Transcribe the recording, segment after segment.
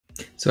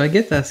So I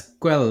get asked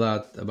quite a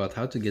lot about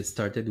how to get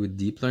started with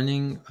deep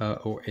learning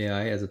or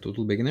AI as a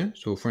total beginner.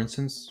 So for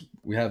instance,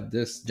 we have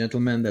this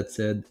gentleman that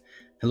said,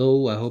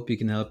 "Hello, I hope you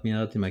can help me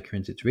out in my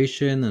current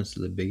situation. I'm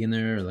still a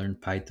beginner, I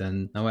learned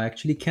Python. Now I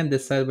actually can't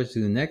decide what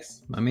to do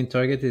next. My main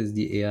target is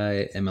the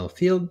AI ML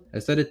field. I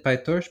studied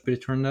PyTorch, but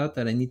it turned out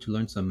that I need to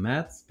learn some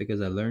maths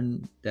because I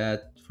learned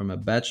that from a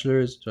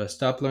bachelor's. So I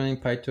stopped learning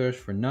PyTorch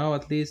for now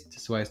at least.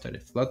 So I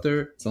started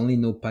Flutter. It's only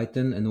no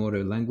Python and no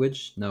other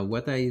language. Now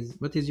what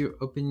is your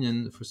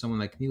opinion for someone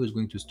like me who's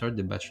going to start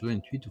the bachelor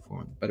in 3 to 4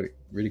 months?" By the way,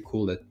 really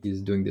cool that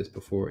he's doing this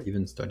before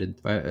even started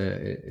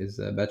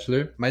his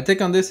bachelor. My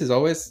take on this is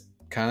always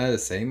kind of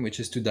the same, which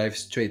is to dive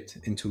straight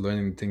into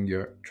learning the thing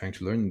you're trying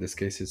to learn. In this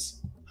case,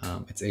 it's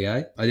AI.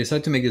 I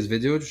decided to make this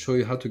video to show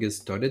you how to get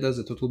started as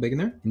a total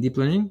beginner in deep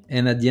learning.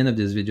 And at the end of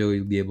this video,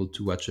 you'll be able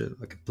to watch a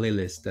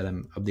playlist that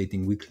I'm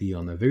updating weekly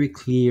on a very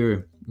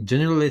clear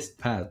generalist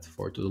path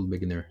for a total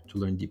beginner to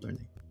learn deep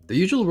learning. The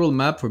usual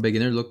roadmap for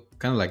beginner look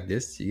kind of like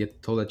this. You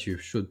get told that you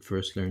should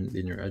first learn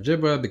linear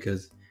algebra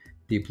because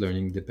deep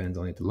learning depends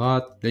on it a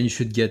lot. Then you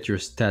should get your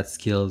stat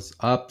skills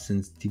up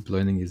since deep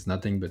learning is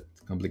nothing but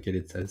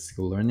complicated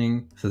statistical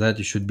learning. So that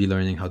you should be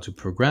learning how to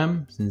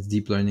program since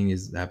deep learning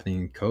is happening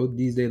in code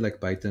these days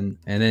like Python.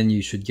 And then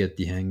you should get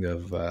the hang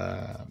of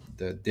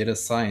the data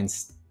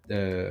science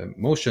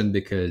motion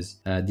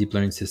because deep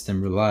learning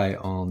systems rely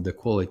on the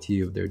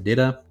quality of their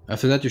data.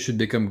 After that, you should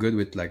become good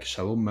with like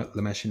shallow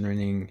machine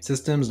learning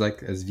systems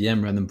like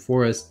SVM, random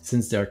forest,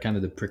 since they are kind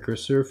of the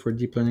precursor for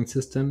deep learning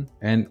system.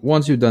 And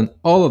once you've done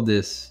all of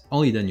this,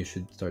 only then you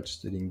should start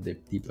studying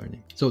deep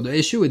learning. So the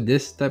issue with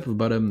this type of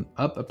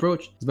bottom-up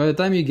approach is by the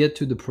time you get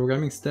to the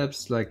programming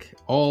steps, like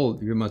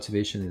all your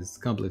motivation is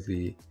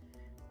completely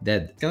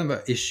dead. Kind of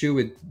an issue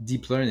with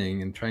deep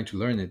learning and trying to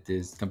learn it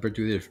is compared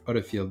to the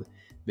other field,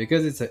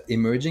 because it's an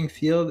emerging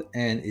field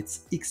and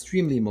it's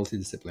extremely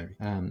multidisciplinary.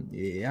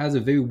 It has a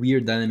very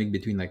weird dynamic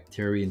between like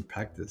theory and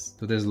practice.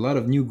 So there's a lot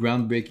of new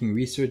groundbreaking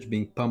research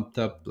being pumped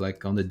up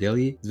like on the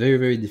daily. It's very,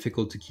 very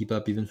difficult to keep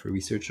up even for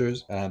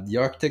researchers. The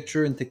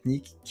architecture and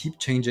technique keep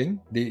changing.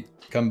 They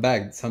come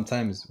back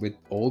sometimes with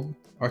old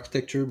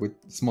architecture with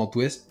small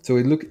twists, so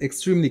it looks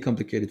extremely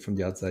complicated from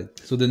the outside.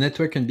 So the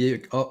network can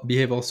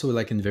behave also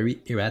like in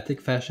very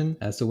erratic fashion,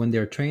 so when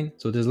they're trained.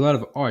 So there's a lot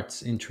of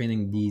arts in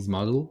training these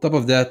models. Top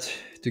of that,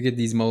 to get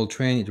these model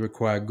trained, it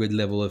requires a good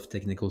level of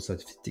technical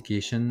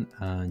sophistication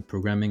in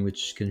programming,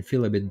 which can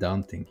feel a bit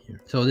daunting here.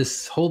 So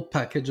this whole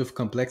package of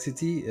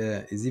complexity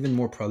is even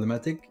more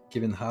problematic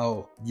given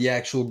how the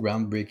actual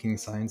groundbreaking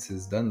science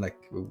is done, like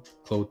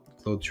Claude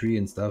 3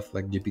 and stuff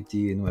like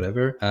GPT and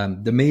whatever.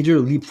 The major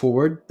leap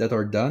forward that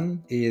are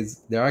done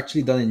is they're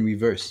actually done in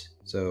reverse.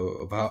 So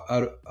of how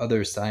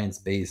other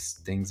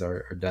science-based things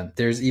are done.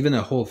 There's even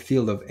a whole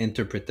field of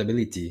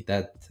interpretability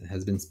that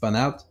has been spun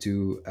out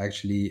to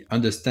actually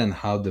understand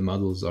how the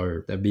models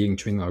are being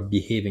trained are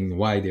behaving,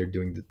 why they're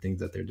doing the things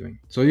that they're doing.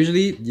 So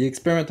usually the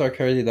experiments are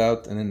carried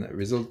out and then the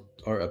results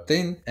are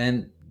obtained,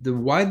 and the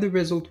why the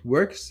result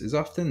works is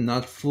often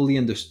not fully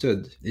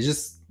understood. It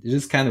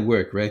just kind of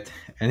work, right?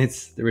 And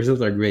the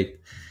results are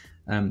great.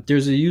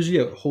 There's usually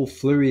a whole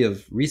flurry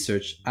of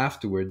research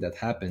afterward that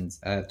happens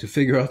to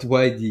figure out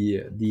why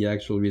the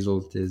actual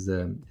result is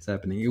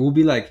happening. It will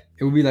be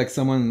like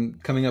someone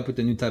coming up with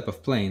a new type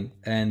of plane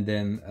and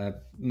then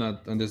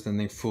not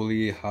understanding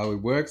fully how it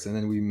works, and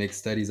then we make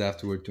studies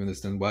afterward to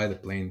understand why the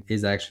plane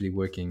is actually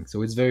working.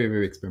 So it's very,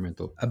 very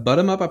experimental. A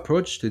bottom-up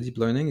approach to deep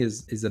learning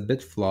is a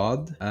bit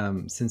flawed,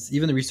 since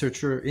even the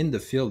researcher in the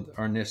field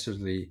aren't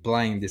necessarily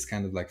applying this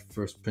kind of like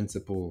first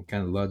principle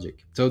kind of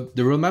logic. So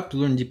the roadmap to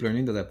learn deep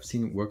learning that I've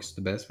seen works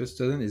the best for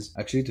students is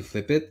actually to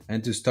flip it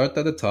and to start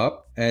at the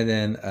top and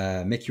then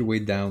make your way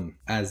down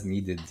as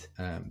needed.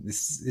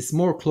 This is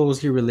more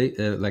closely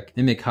like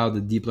mimic how the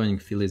deep learning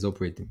field is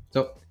operating.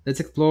 So let's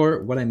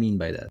explore what I mean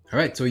by that. All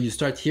right, so you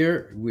start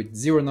here with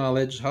zero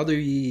knowledge. How do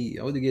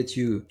we get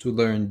you to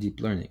learn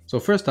deep learning? So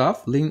first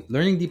off,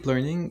 learning deep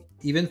learning,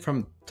 even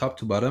from top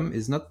to bottom,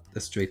 is not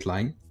a straight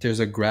line. There's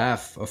a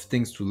graph of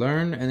things to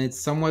learn, and it's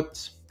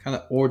somewhat kind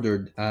of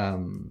ordered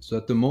so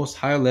that the most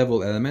high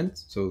level element,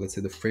 so let's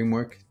say the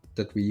framework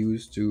that we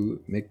use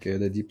to make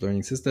the deep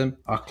learning system,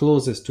 are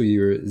closest to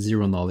your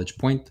zero knowledge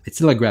point. It's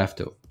still a graph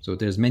though. So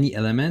there's many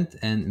elements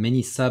and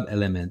many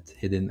sub-elements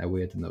hidden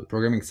away at the node.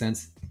 Programming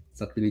sense,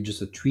 it's not really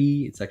just a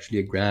tree, it's actually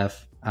a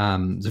graph.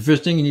 The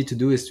first thing you need to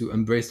do is to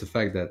embrace the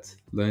fact that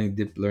learning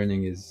deep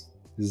learning is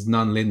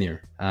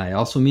non-linear. It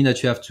also means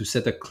that you have to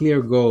set a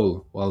clear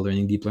goal while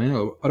learning deep learning,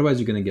 or otherwise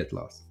you're going to get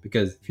lost.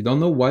 Because if you don't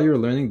know why you're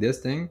learning this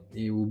thing,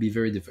 it will be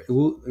very different.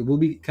 It will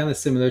be kind of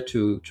similar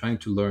to trying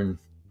to learn,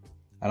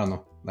 I don't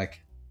know,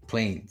 like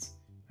planes,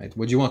 right?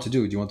 What do you want to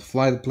do? Do you want to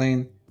fly the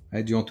plane,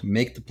 right? Do you want to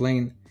make the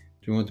plane?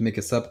 Do you want to make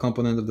a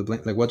subcomponent of the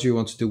plane? Like, what do you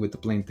want to do with the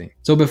plane thing?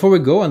 So before we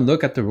go and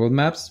look at the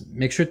roadmaps,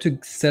 make sure to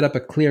set up a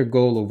clear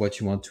goal of what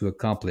you want to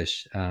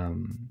accomplish.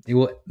 It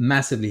will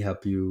massively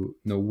help you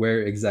know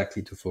where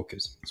exactly to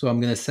focus. So I'm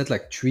going to set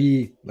like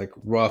 3 like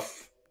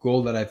rough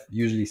goal that I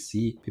usually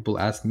see people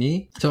ask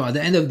me. So at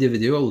the end of the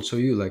video, I will show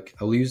you, like,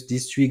 I'll use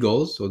these three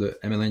goals. So the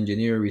ML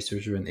engineer,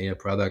 researcher, and AI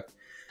product,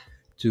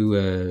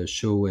 to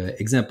show an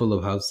example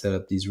of how to set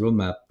up these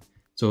roadmap.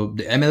 So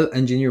the ML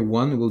engineer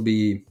one will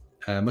be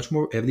much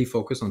more heavily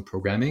focused on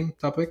programming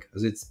topic,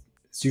 as it's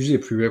usually a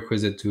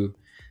prerequisite to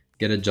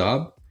get a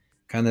job.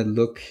 Kind of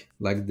look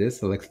like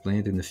this. I'll explain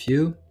it in a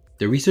few.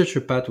 The researcher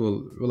path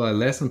will rely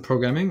less on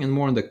programming and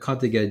more on the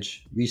cutting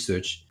edge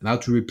research and how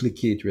to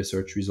replicate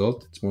research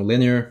result. It's more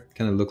linear,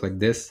 kind of look like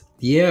this.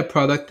 The AI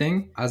product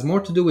thing has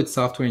more to do with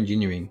software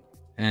engineering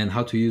and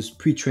how to use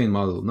pre-trained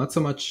model, not so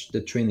much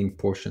the training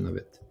portion of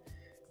it.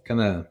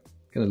 Kind of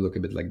look a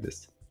bit like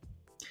this.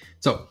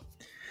 So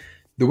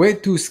the way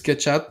to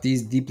sketch out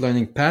these deep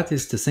learning path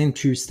is the same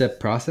two-step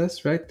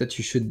process, right, that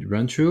you should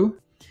run through.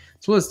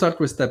 So let's start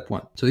with step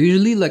one. So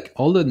usually, like,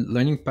 all the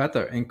learning paths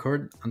are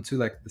anchored onto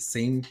like the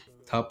same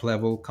top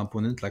level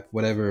component, like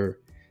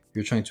whatever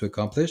you're trying to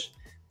accomplish,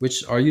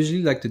 which are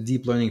usually like the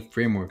deep learning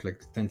framework,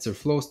 like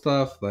TensorFlow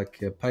stuff, like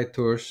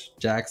PyTorch,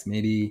 JAX,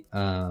 maybe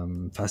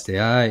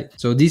Fast.AI.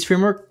 So these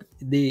framework,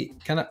 they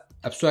kind of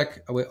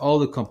abstract away all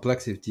the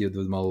complexity of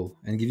the model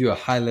and give you a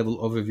high level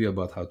overview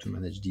about how to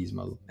manage these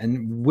models.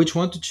 And which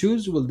one to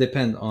choose will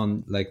depend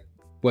on like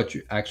what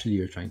you actually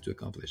are trying to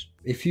accomplish.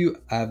 If you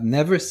have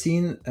never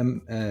seen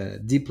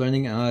deep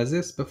learning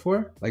analysis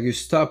before, like, you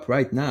stop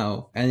right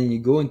now and then you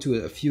go into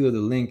a few of the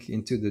link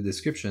into the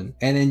description,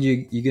 and then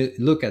you get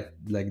look at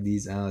like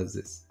these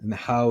analysis and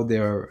how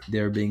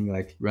they're being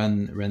like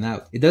run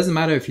out. It doesn't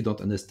matter if you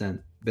don't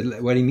understand,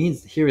 but what it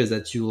means here is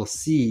that you will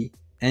see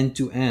end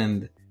to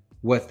end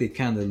what they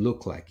kind of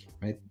look like,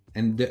 right?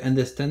 And the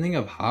understanding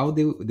of how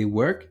they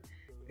work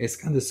is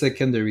kind of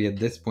secondary at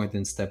this point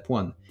in step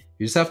one.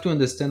 You just have to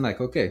understand, like,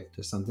 okay,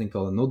 there's something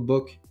called a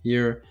notebook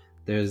here.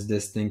 There's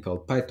this thing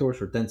called PyTorch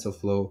or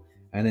TensorFlow,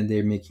 and then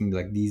they're making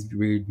like these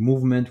weird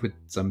movement with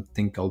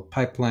something called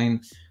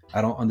pipeline. I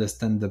don't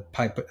understand the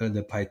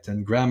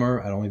Python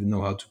grammar. I don't even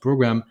know how to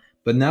program.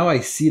 But now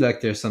I see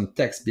like there's some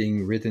text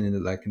being written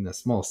in a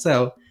small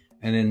cell,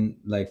 and then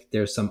like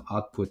there's some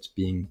output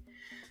being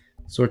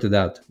sorted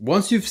out.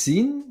 Once you've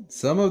seen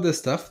some of the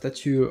stuff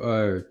that you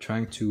are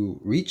trying to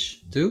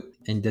reach to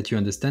and that you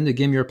understand the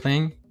game you're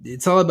playing,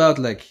 it's all about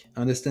like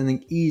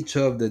understanding each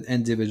of the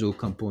individual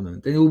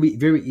component. And it will be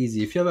very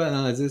easy. If you have an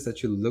analysis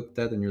that you looked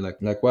at and you're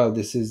like, wow,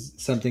 this is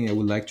something I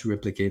would like to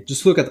replicate,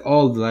 just look at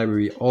all the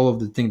library, all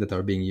of the things that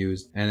are being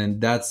used, and then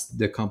that's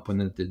the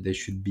component that they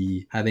should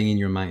be having in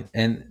your mind.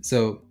 And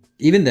so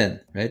even then,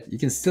 right, you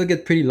can still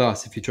get pretty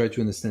lost if you try to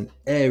understand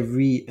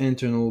every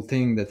internal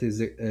thing that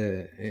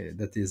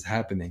is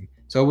happening.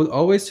 So I would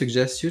always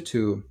suggest you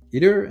to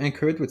either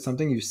anchor it with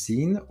something you've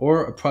seen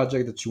or a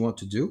project that you want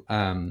to do.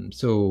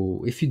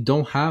 So if you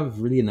don't have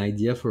really an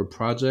idea for a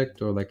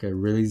project or like a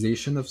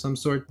realization of some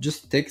sort,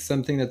 just take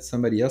something that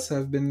somebody else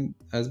has been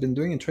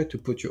doing and try to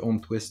put your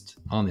own twist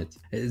on it.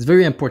 It's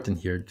very important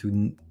here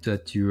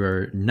that you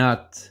are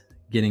not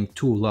getting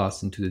too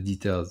lost into the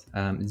details.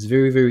 It's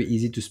very, very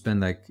easy to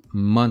spend like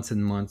months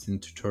and months in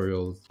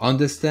tutorials.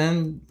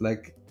 Understand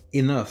like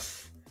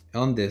enough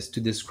on this to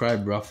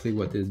describe roughly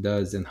what it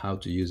does and how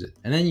to use it.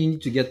 And then you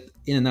need to get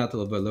in and out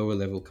of a lower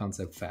level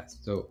concept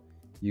fast. So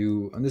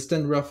you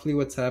understand roughly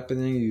what's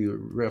happening,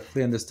 you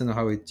roughly understand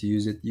how to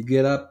use it. You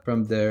get up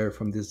from there,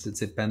 from this,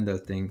 it's a panda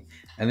thing,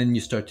 and then you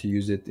start to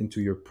use it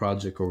into your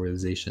project or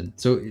realization.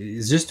 So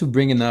it's just to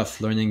bring enough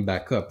learning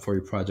back up for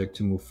your project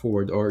to move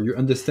forward, or your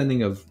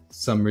understanding of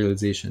some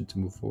realization to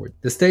move forward.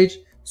 The stage,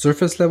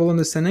 surface level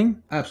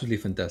understanding, absolutely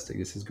fantastic.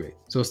 This is great.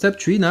 So step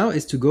 3 now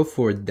is to go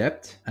for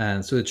depth.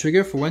 And so the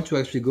trigger for when to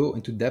actually go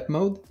into depth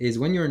mode is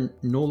when you're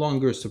no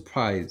longer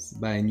surprised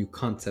by a new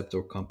concept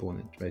or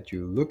component, right?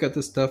 You look at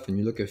the stuff and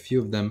you look at a few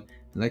of them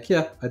and like,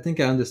 yeah, I think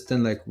I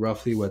understand like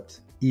roughly what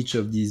each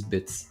of these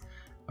bits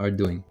are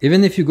doing.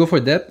 Even if you go for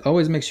depth,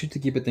 always make sure to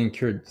keep it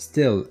anchored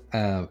still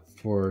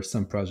for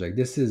some project.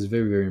 This is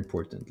very, very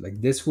important.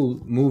 Like, this will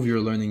move your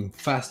learning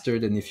faster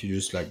than if you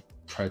just like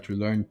try to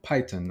learn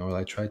Python or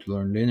like try to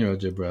learn linear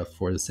algebra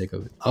for the sake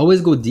of it.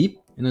 Always go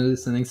deep in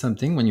understanding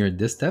something when you're at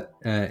this step,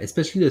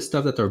 especially the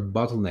stuff that are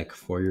bottleneck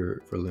for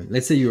learning.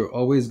 Let's say you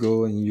always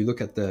go and you look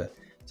at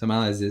some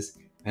analysis,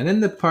 and then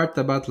the part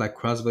about like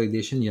cross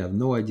validation, you have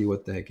no idea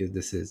what the heck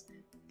this is.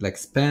 Like,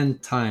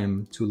 spend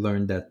time to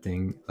learn that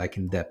thing like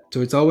in depth.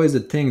 So it's always the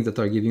things that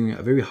are giving you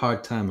a very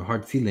hard time, a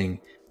hard feeling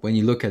when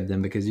you look at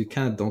them, because you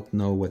kind of don't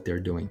know what they're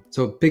doing.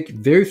 So pick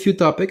very few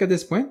topics at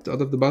this point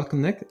out of the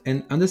bottleneck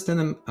and understand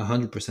them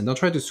 100%. Don't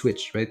try to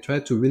switch, right? Try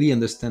to really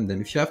understand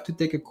them. If you have to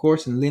take a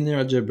course in linear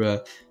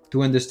algebra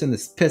to understand the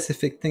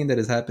specific thing that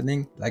is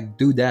happening, like,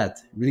 do that,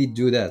 really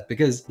do that.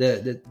 Because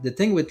the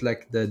thing with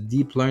like the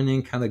deep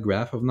learning kind of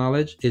graph of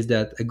knowledge is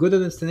that a good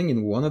understanding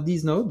in one of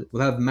these nodes will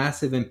have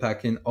massive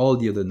impact in all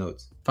the other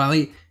nodes.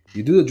 Finally,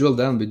 you do the drill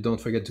down, but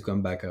don't forget to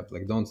come back up.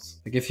 Like, don't,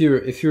 like, if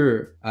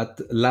you're at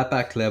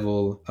LAPAC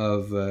level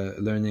of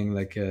learning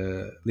like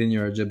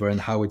linear algebra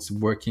and how it's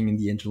working in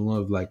the internal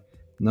of like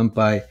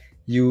NumPy,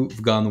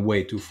 you've gone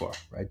way too far,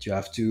 right? You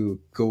have to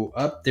go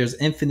up. There's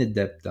infinite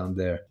depth down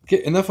there.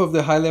 Okay, enough of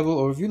the high level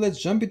overview.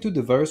 Let's jump into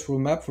the various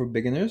roadmap for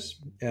beginners.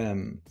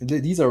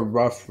 These are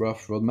rough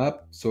roadmap.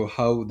 So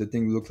how the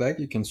thing look like,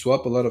 you can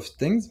swap a lot of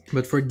things.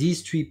 But for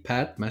these three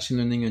paths, machine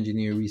learning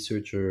engineer,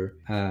 researcher,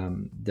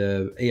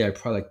 the AI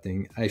product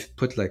thing, I've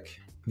put like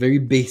very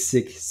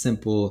basic,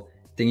 simple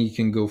thing you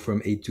can go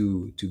from A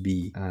to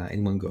B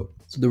in one go.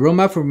 So the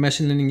roadmap for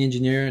machine learning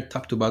engineer,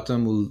 top to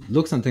bottom, will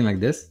look something like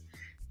this.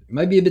 You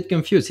might be a bit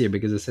confused here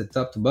because I said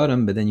top to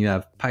bottom, but then you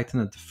have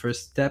Python at the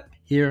first step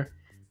here.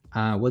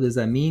 What does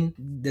that mean?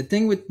 The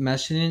thing with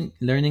machine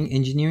learning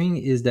engineering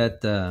is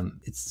that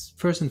it's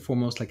first and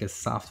foremost like a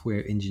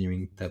software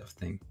engineering type of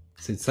thing.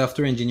 So it's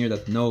software engineer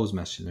that knows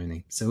machine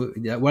learning. So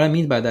what I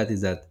mean by that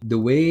is that the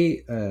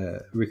way a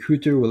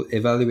recruiter will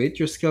evaluate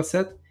your skill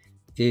set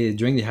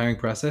during the hiring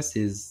process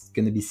is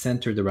going to be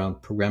centered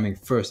around programming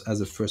first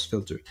as a first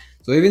filter.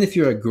 So even if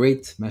you're a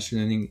great machine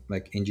learning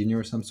like engineer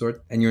of some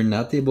sort and you're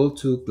not able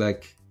to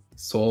like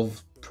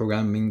solve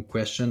programming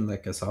question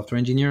like a software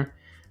engineer,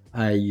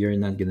 you're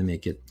not going to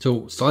make it.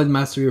 So solid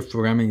mastery of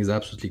programming is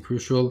absolutely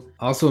crucial.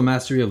 Also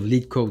mastery of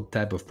lead code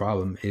type of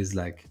problem is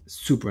like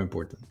super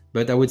important.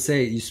 But I would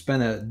say you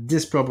spend a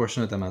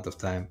disproportionate amount of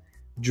time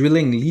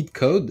drilling lead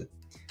code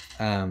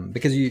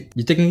because you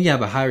technically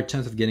have a higher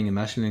chance of getting a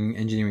machine learning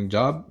engineering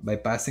job by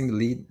passing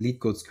the lead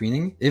code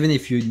screening, even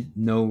if you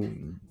know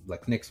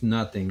like next to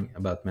nothing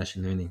about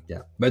machine learning.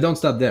 Yeah, but don't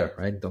stop there,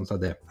 right? Don't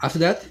stop there. After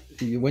that,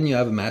 when you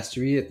have a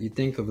mastery, you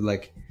think of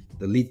like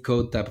the lead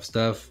code type of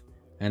stuff,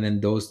 and then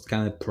those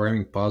kind of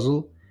programming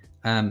puzzle.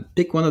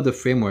 Pick one of the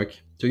framework.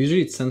 So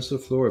usually it's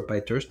TensorFlow or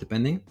PyTorch,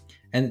 depending.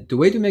 And the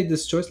way to make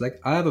this choice, like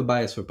I have a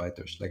bias for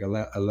PyTorch. Like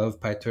I love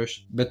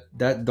PyTorch, but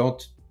that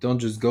don't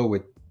just go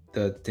with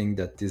the thing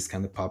that is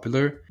kind of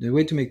popular. The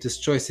way to make this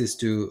choice is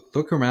to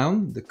look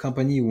around the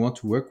company you want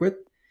to work with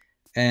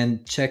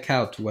and check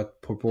out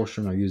what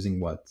proportion are using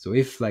what. So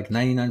if like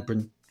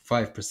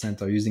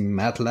 99.5% are using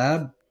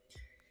MATLAB,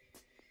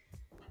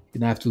 you're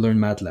gonna have to learn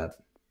MATLAB,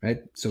 right?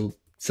 So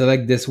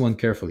select this one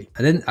carefully.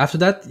 And then after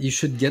that, you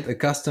should get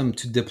accustomed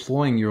to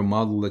deploying your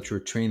model that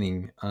you're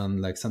training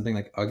on like something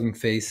like Hugging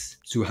Face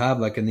to have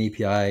like an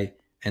API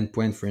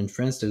endpoint for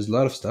inference. There's a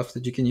lot of stuff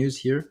that you can use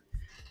here.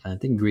 I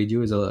think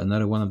Gradio is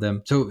another one of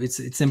them. So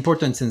it's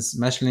important since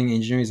machine learning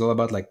engineering is all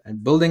about like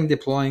building,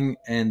 deploying,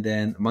 and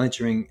then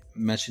monitoring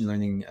machine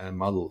learning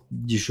model.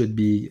 You should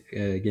be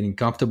getting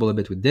comfortable a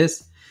bit with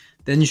this.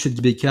 Then you should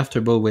be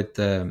comfortable with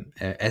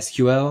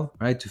SQL,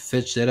 right? To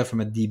fetch data from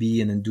a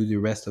DB and then do the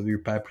rest of your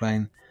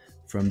pipeline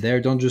from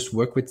there. Don't just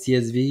work with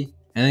CSV,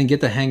 and then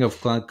get the hang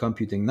of cloud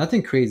computing.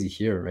 Nothing crazy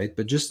here, right?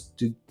 But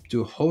just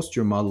to host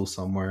your model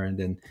somewhere and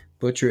then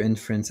put your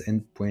inference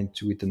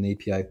endpoint with an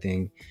API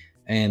thing,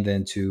 and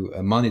then to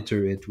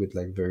monitor it with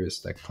like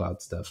various like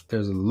cloud stuff.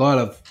 There's a lot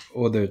of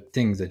other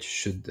things that you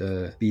should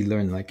be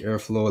learning, like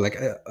Airflow, like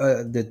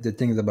the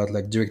things about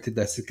like directed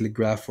acyclic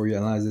graph for your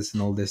analysis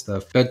and all this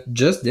stuff. But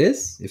just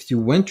this, if you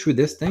went through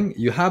this thing,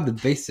 you have the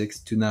basics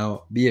to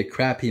now be a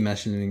crappy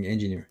machine learning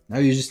engineer. Now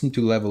you just need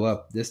to level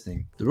up this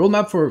thing. The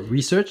roadmap for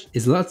research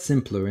is a lot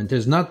simpler, and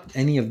there's not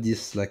any of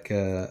this like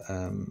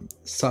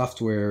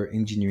software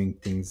engineering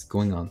things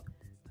going on.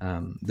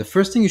 The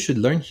first thing you should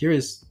learn here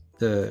is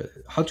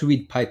how to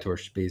read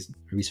PyTorch based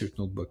research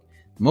notebook.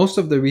 Most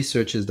of the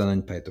research is done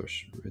in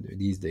PyTorch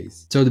these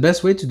days. So the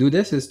best way to do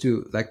this is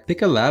to like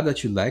pick a lab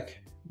that you like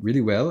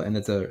really well and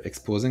that are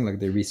exposing like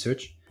their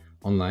research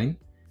online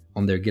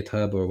on their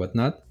GitHub or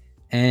whatnot,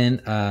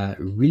 and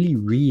really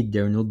read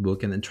their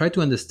notebook and then try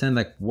to understand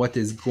like what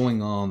is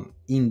going on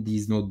in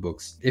these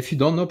notebooks. If you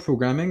don't know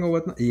programming or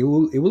whatnot, it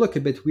will look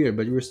a bit weird,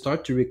 but you will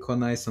start to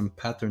recognize some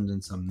patterns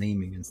and some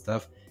naming and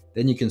stuff.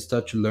 Then you can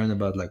start to learn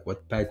about like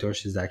what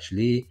PyTorch is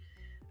actually,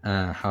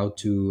 how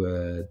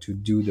to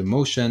do the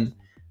motion.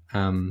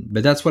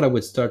 But that's what I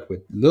would start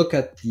with. Look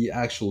at the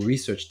actual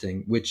research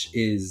thing, which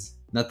is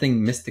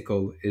nothing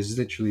mystical, is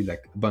literally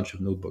like a bunch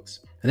of notebooks.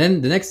 And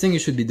then the next thing you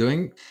should be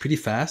doing pretty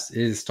fast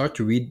is start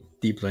to read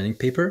deep learning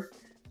paper,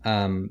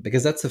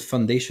 because that's a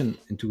foundation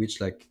into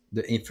which like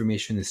the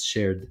information is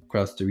shared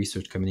across the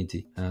research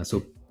community.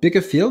 So pick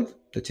a field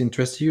that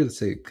interests you, let's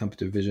say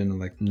computer vision,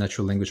 like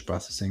natural language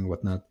processing,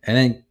 whatnot, and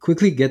then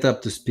quickly get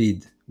up to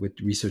speed with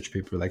research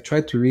paper. Like try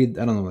to read,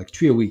 I don't know, like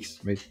 3 a week,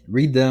 right?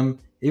 Read them.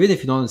 Even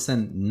if you don't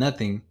understand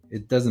nothing,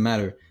 it doesn't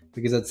matter,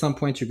 because at some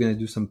point you're going to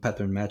do some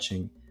pattern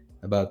matching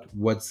about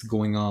what's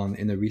going on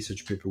in a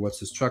research paper, what's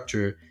the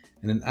structure.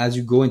 And then as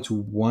you go into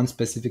one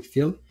specific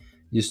field,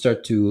 you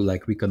start to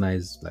like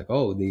recognize like,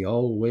 oh, they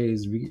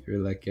always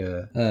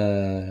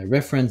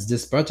reference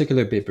this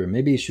particular paper.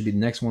 Maybe it should be the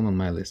next one on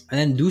my list. And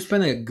then do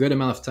spend a good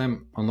amount of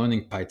time on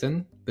learning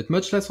Python, but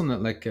much less on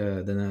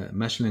than a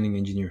machine learning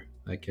engineer.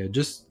 Like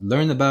just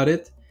learn about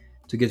it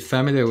to get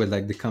familiar with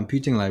like the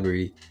computing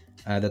library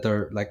that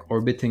are like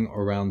orbiting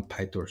around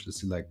PyTorch.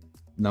 Let's see, like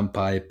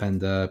NumPy,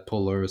 Panda,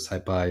 Polar,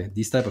 SciPy,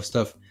 these type of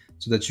stuff,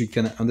 so that you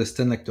can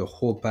understand like the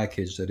whole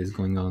package that is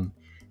going on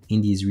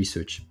in these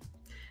research.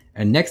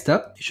 And next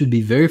up, you should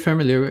be very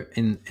familiar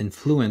and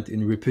fluent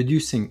in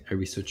reproducing a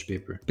research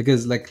paper.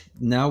 Because like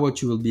now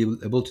what you will be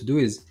able to do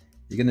is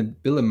you're gonna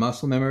build a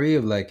muscle memory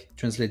of like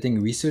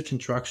translating research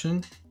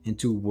instruction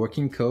into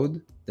working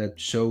code that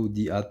show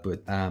the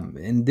output.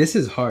 And this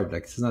is hard,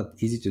 like it's not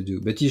easy to do,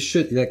 but you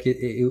should like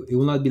it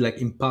will not be like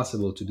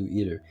impossible to do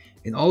either.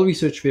 In all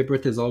research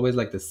papers, there's always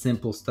like the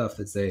simple stuff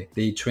that say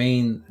they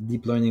train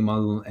deep learning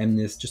model on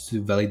MNIST just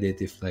to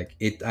validate if like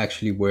it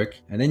actually work,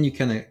 and then you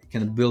kind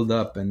of build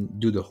up and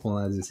do the whole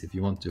analysis if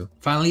you want to.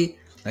 Finally,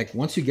 like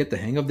once you get the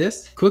hang of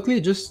this,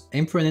 quickly just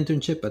aim for an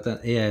internship at an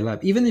AI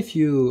lab. Even if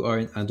you are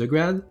in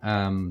undergrad,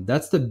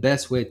 that's the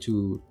best way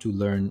to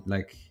learn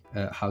like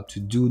how to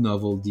do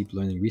novel deep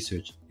learning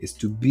research is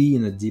to be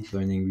in a deep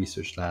learning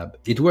research lab.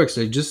 It works.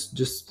 Like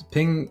just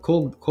ping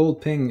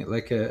cold ping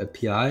like a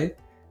PI,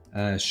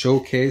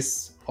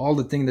 showcase all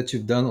the things that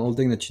you've done, all the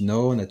things that you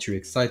know and that you're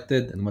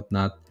excited and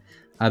whatnot.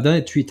 I've done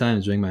it 3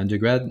 times during my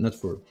undergrad, not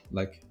for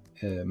like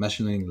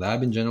machine learning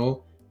lab in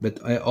general,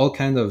 but all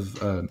kind of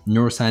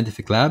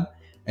neuroscientific lab,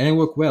 and it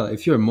worked well.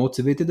 If you're a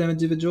motivated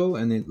individual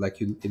and it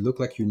look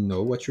like you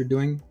know what you're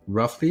doing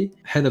roughly,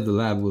 head of the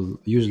lab will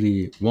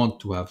usually want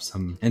to have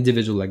some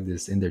individual like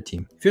this in their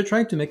team. If you're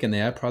trying to make an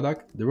AI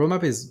product, the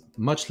roadmap is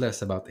much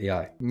less about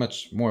AI,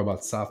 much more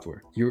about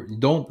software. You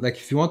don't like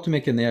if you want to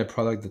make an AI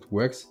product that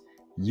works,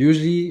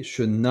 usually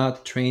should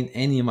not train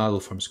any model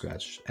from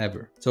scratch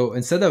ever. So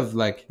instead of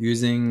like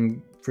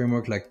using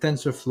framework like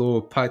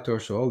TensorFlow,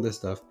 PyTorch, all this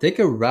stuff, take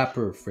a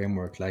wrapper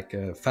framework like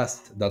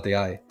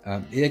Fast.AI.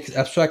 It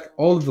abstracts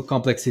all of the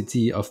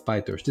complexity of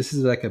PyTorch. This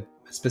is like a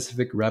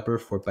specific wrapper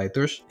for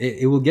PyTorch.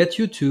 It will get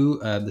you to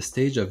the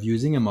stage of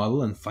using a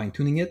model and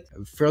fine-tuning it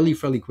fairly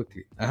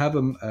quickly. I have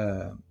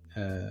a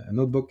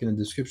notebook in the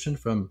description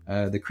from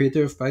the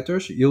creator of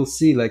PyTorch. You'll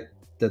see like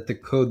that the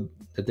code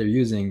that they're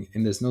using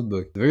in this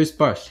notebook very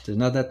sparse. There's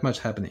not that much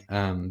happening.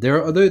 There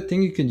are other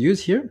things you can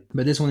use here,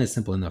 but this one is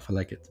simple enough. I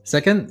like it.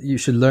 Second, you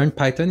should learn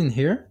Python in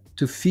here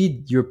to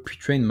feed your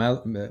pre-trained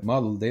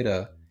model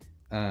data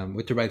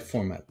with the right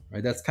format.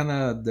 Right, that's kind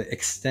of the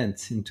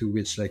extent into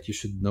which like you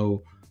should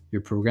know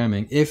your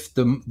programming. If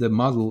the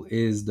model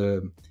is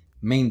the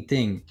main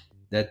thing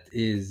that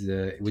is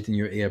within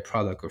your AI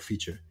product or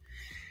feature,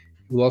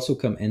 it will also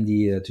come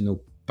handy to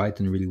know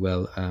Python really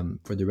well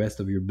for the rest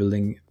of your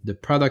building the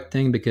product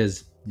thing,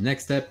 because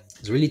next step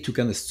is really to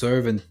kind of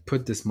serve and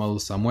put this model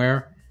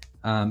somewhere.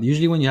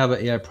 Usually when you have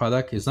an AI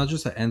product, it's not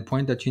just an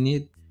endpoint that you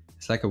need,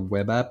 it's like a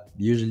web app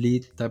usually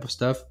type of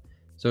stuff.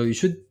 So you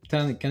should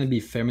kind of be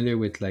familiar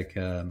with like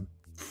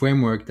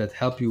framework that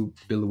help you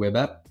build a web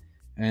app.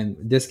 And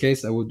in this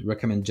case, I would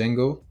recommend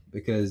Django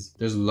because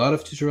there's a lot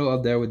of tutorial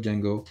out there with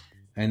Django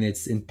and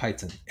it's in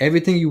Python.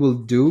 Everything you will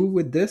do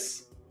with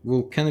this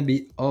will kind of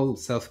be all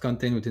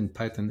self-contained within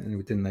Python and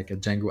within like a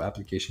Django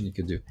application you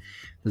could do.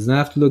 It doesn't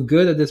have to look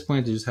good at this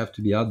point, you just have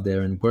to be out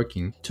there and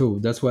working. So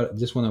that's what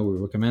this one I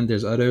would recommend.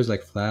 There's others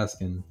like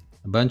Flask and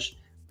a bunch,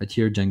 but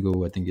here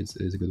Django I think is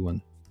a good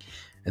one.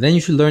 And then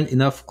you should learn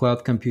enough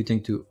cloud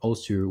computing to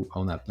host your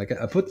own app. Like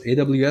I put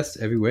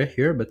AWS everywhere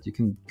here, but you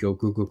can go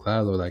Google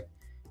Cloud or like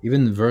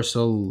even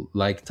Versal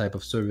like type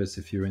of service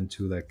if you're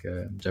into like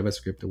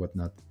JavaScript or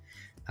whatnot.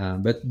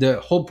 But the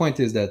whole point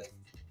is that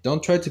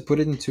don't try to put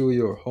it into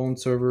your own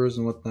servers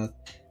and whatnot.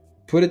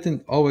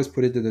 Always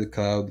put it in the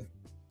cloud,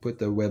 put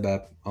the web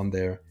app on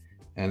there,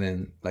 and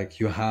then like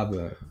you have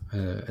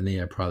an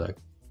AI product.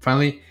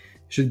 Finally, you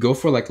should go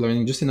for like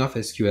learning just enough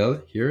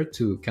SQL here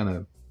to kind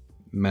of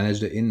manage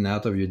the in and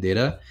out of your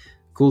data.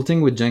 Cool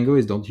thing with Django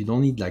is you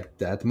don't need like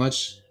that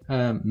much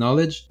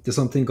knowledge. There's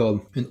something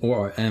called an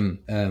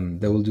ORM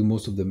that will do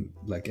most of the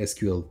like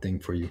SQL thing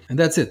for you. And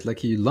that's it.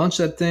 Like you launch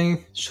that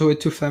thing, show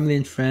it to family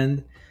and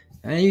friend,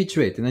 and you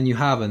iterate, and then you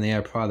have an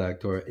AI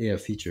product or AI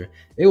feature.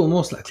 It will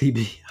most likely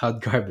be hot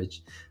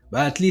garbage,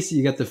 but at least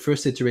you get the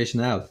first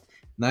iteration out.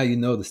 Now you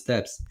know the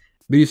steps.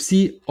 But you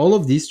see, all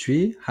of these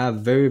three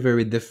have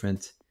very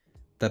different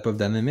type of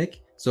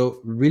dynamic.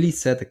 So really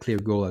set a clear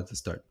goal at the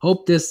start.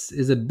 Hope this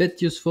is a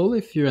bit useful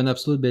if you're an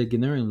absolute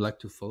beginner and like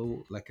to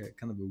follow like a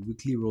kind of a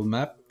weekly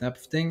roadmap type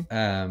of thing.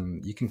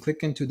 You can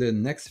click into the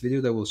next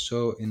video that will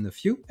show in a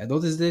few. And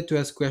don't hesitate to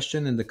ask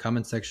questions in the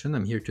comment section.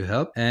 I'm here to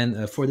help.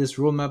 And for this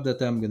roadmap that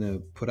I'm going to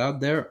put out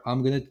there,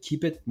 I'm going to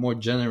keep it more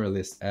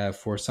generalist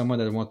for someone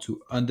that wants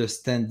to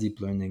understand deep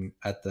learning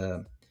at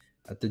the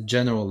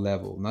general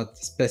level, not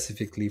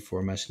specifically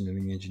for machine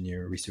learning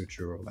engineer,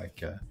 researcher, or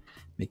like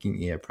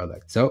making AI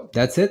product. So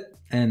that's it,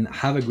 and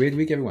have a great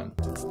week, everyone.